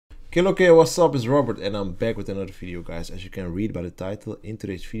Okay, what's up? It's Robert and I'm back with another video, guys. As you can read by the title, in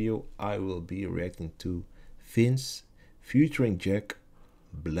today's video I will be reacting to Vince featuring Jack,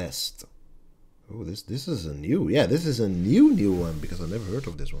 Blessed. Oh, this is a new, this is a new one because I never heard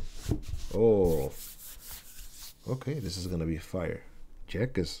of this one. Oh, okay, this is gonna be fire.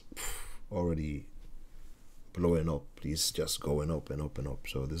 Jack is already blowing up. He's just going up and up and up,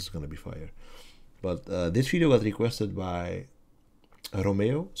 so this is gonna be fire. But this video got requested by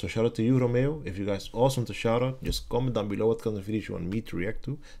Romeo, so shout out to you, Romeo. If you guys also want to shout out, just comment down below what kind of videos you want me to react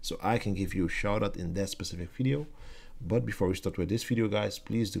to, so I can give you a shout out in that specific video. But before we start with this video, guys,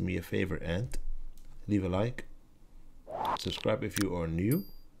 please do me a favor and leave a like, subscribe if you are new,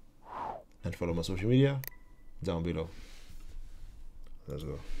 and follow my social media down below. Let's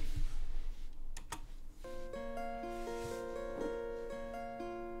go.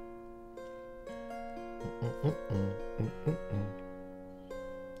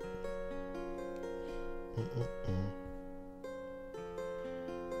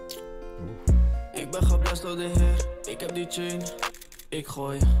 Ik ben geblest door de Heer, ik heb die chain, ik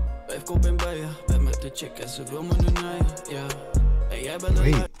gooi 5 kop in bij je, ben met de chick en ze wil me nu naaien, yeah. En jij bent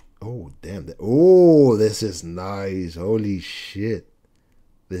Wait, oh damn, oh this is nice, holy shit,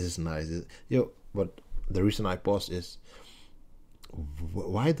 this is nice. Yo, but the reason I paused is,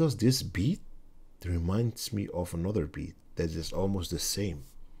 why does this beat reminds me of another beat that is almost the same?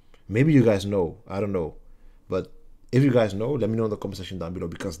 Maybe you guys know, I don't know, but if you guys know, let me know in the comment section down below,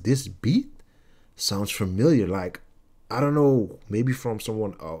 because this beat sounds familiar. Like, I don't know, maybe from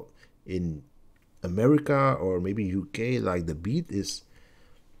someone out in America or maybe UK. Like, the beat is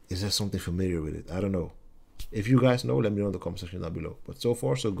there something familiar with it? I don't know. If you guys know, let me know in the comment section down below. But so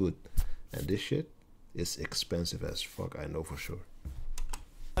far so good, and this shit is expensive as fuck, I know for sure.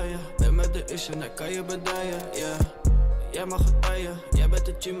 Ben met de is en kan je bedijen, yeah. Jij mag het bij je, jij bent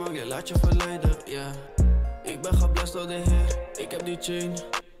de chimang, je laat je verleiden, yeah. Ik ben geblest door de Heer, ik heb die chain,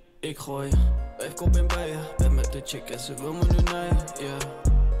 ik gooi 5 kop in bij je, ben met de chick en ze wil me nu naaien, yeah.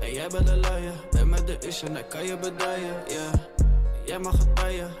 En jij bent de luier, ben met de is en kan je bedijen, yeah. Jij mag het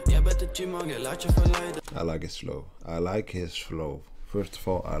bij je, jij bent de chimang, je laat je verleiden. I like his flow. I like his flow. First of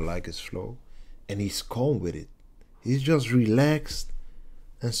all, I like his flow, and he's calm with it. He's just relaxed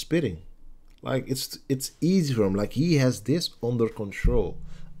and spitting. Like, it's easy for him. Like, he has this under control.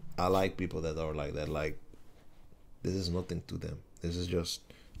 I like people that are like that. Like, this is nothing to them. This is just,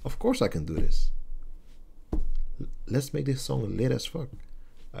 of course I can do this. Let's make this song lit as fuck.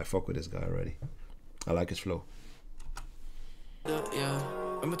 I fuck with this guy already. I like his flow. Yeah,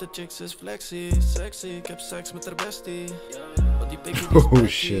 en met de chicks is flexie, sexy. Ik heb seks met haar bestie. Want die pikkie Oh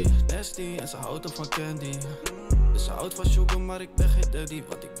shit. nasty en ze houdt op van candy. Dus ze houdt van sugar, maar ik ben geen daddy.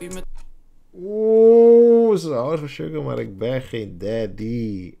 Want ik be met. Oeh, ze houdt van sugar, maar ik ben geen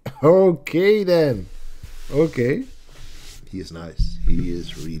daddy. Okay then. Okay. He is nice. He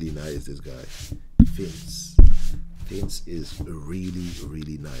is really nice, this guy. Vince. Vince is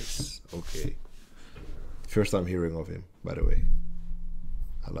really nice. Okay. First time hearing of him, by the way.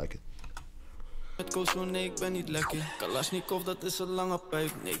 I like it. Met kozo, nee, ik ben niet lekker. Kalashnikov, dat is een lange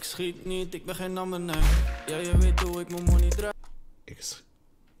pijp. Nee, ik schiet niet, ik ben geen ammenij. Ja, je weet hoe ik mijn money draai.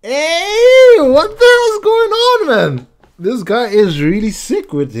 Hey, what the hell is going on, man? This guy is really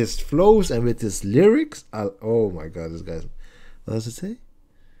sick with his flows and with his lyrics. Oh my god, this guy's... What does it say?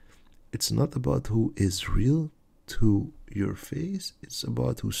 It's not about who is real to your face. It's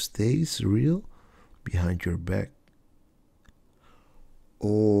about who stays real behind your back.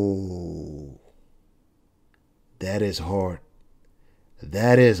 Oh, that is hard.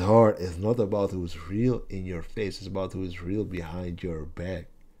 That is hard. It's not about who's real in your face. It's about who is real behind your back.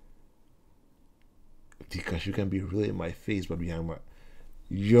 Because you can be real in my face, but behind my...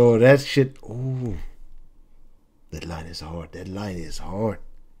 Yo, that shit... Oh, that line is hard. That line is hard.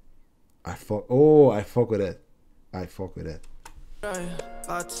 I fuck with that. I fuck with that.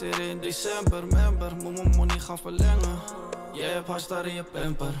 Gaat zitten in december, member. Moet mijn money gaan verlengen. Jij hebt haast daar in je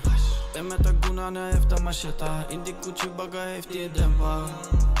pamper. En met de Guna, hij heeft een macheta. In die Gucci bagger heeft hij een demper.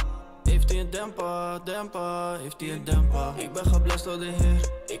 Heeft hij een demper, heeft hij een demper. Ik ben geblest door de Heer,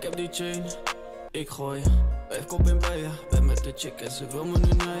 ik heb die chain, ik gooi 5 kop in bij je, ben met de chick en ze wil me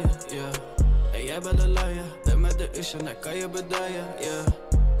nu naaien, yeah. En jij bent de luier, ben met de is en kan je bedijen, yeah.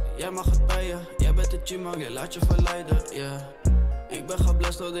 Jij mag het bij je, jij bent de chimang, je laat je verleiden, yeah. Ik ben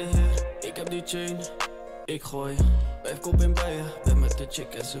geblest door de Heer, ik heb die chain, ik gooi 5 kop in bij je, ben met de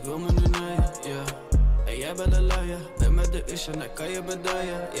chick en ze wil me nu naaien, yeah. En jij bent de luier, ben met de is en kan je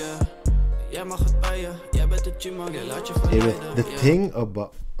bedijen, yeah. Jij mag het bij je, jij bent de chimang, je laat je verleiden, the thing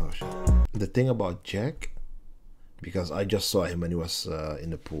about... Oh shit. The thing about Jack because I just saw him when he was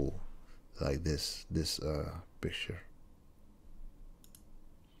in the pool, like this picture.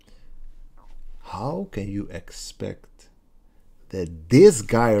 How can you expect that this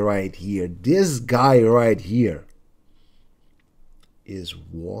guy right here is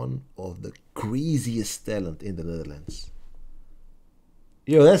one of the craziest talent in the Netherlands?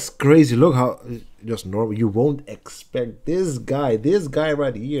 Yo, that's crazy. Look how just normal. You won't expect this guy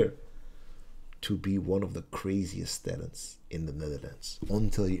right here to be one of the craziest talents in the Netherlands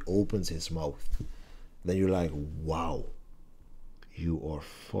until he opens his mouth. Then you're like, wow, you are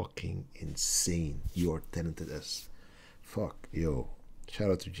fucking insane. You are talented as fuck. Yo,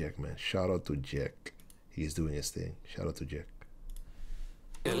 shout out to Jack, man. Shout out to Jack. He's doing his thing. Shout out to Jack.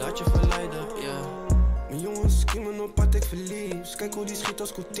 Mijn jongens skiemen op pad, ik verliefd. Kijk hoe die schiet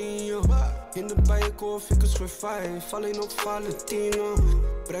als Coutinho. In de bijenkorf, ik is voor 5. Alleen op Valentino.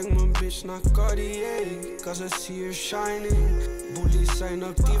 Breng mijn bitch naar Cartier, cause I see her shining. Bullies zijn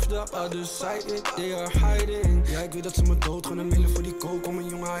actief, the other side, they are hiding. Ja, ik weet dat ze me dood gaan en mailen voor die kook. Om mijn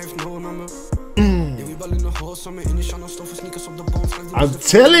jongen, hij heeft no nummer. I'm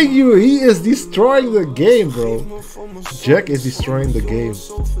telling you, he is destroying the game, bro. Jack is destroying the game.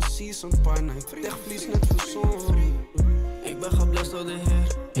 Ik ben geblest door de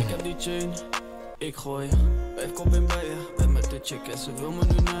Heer, ik heb die chain, ik gooi je. Vijf kop in bij je, ben met de chick en ze wil me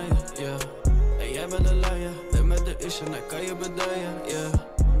nu naaien, yeah. En jij bent de leier, ben met de issue en kan je bedijen, yeah.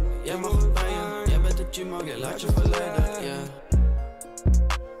 Jij mag het bij je, jij bent de chimag, je laat je verleiden, yeah.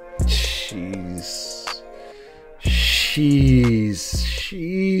 Jeez.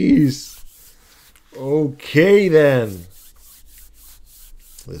 Okay then.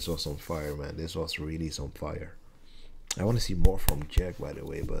 This was on fire, man. This was really some fire. I want to see more from Jack, by the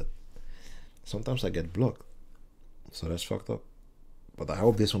way, but sometimes I get blocked. So that's fucked up. But I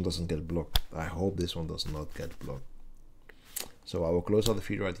hope this one doesn't get blocked. I hope this one does not get blocked. So I will close out the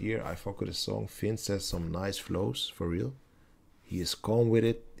video right here. I fuck with the song. Finn says some nice flows, for real. He is calm with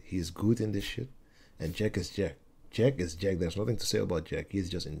it. He is good in this shit. And Jack is Jack. Jack is Jack. There's nothing to say about Jack. He's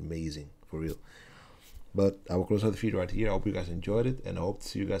just amazing, for real. But I will close out the video right here. I hope you guys enjoyed it. And I hope to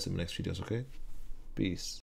see you guys in the next videos, okay? Peace.